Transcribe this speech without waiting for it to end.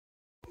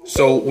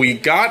So we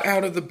got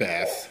out of the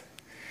bath,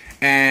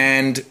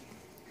 and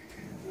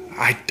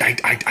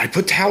I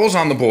put towels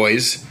on the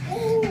boys,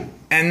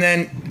 and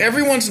then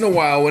every once in a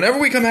while, whenever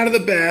we come out of the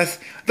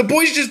bath, the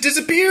boys just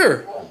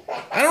disappear.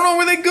 I don't know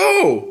where they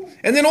go.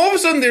 And then all of a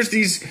sudden,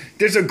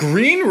 there's a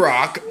green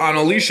rock on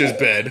Elisha's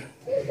bed,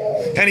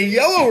 and a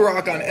yellow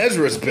rock on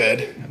Ezra's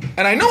bed.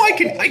 And I know I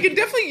can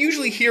definitely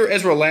usually hear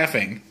Ezra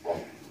laughing,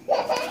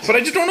 but I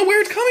just don't know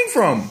where it's coming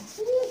from.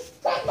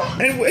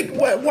 And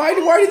why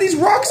do these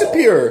rocks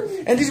appear?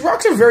 And these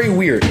rocks are very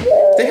weird.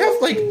 They have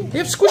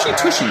squishy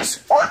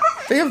tushies.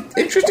 They have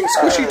interesting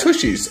squishy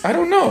tushies. I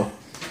don't know.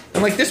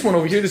 And like this one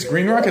over here, this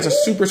green rock has a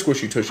super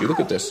squishy tushy. Look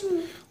at this.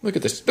 Look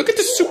at this. Look at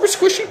this super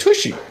squishy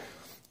tushy.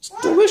 It's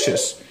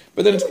delicious.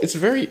 But then it's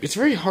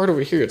very hard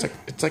over here.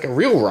 It's like a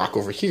real rock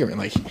over here. And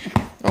like,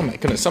 oh my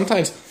goodness.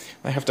 Sometimes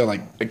I have to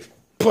like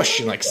push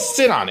and like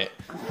sit on it.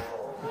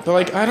 But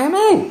like, I don't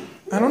know.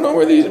 I don't know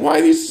why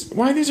these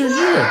are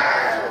here.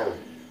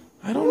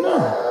 I don't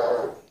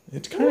know.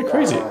 It's kind of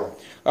crazy. All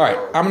right,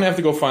 I'm gonna have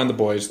to go find the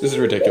boys. This is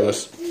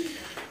ridiculous.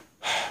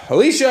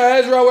 Elisha,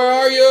 Ezra, where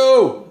are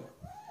you?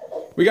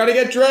 We gotta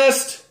get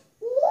dressed.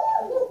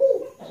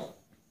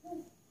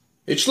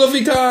 It's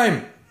schluffy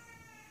time.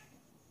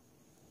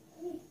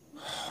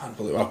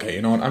 Unbelievable. Okay,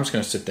 you know what? I'm just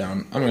gonna sit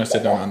down. I'm gonna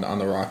sit down on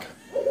the rock.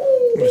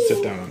 I'm gonna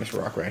sit down on this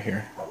rock right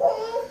here. I'm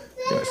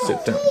gonna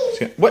sit down.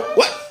 What?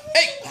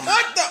 Hey!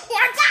 What the?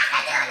 What?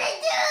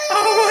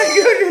 Oh my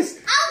goodness!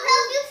 I'll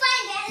help you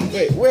find Ezzy.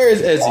 Wait, where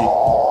is Ezzy?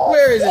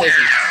 Where is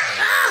Ezzy?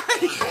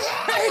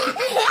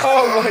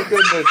 Oh my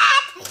goodness!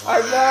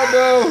 I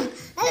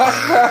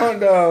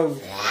found him!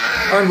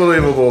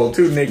 Unbelievable!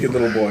 2 naked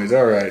little boys.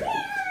 All right,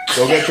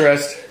 go get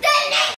dressed.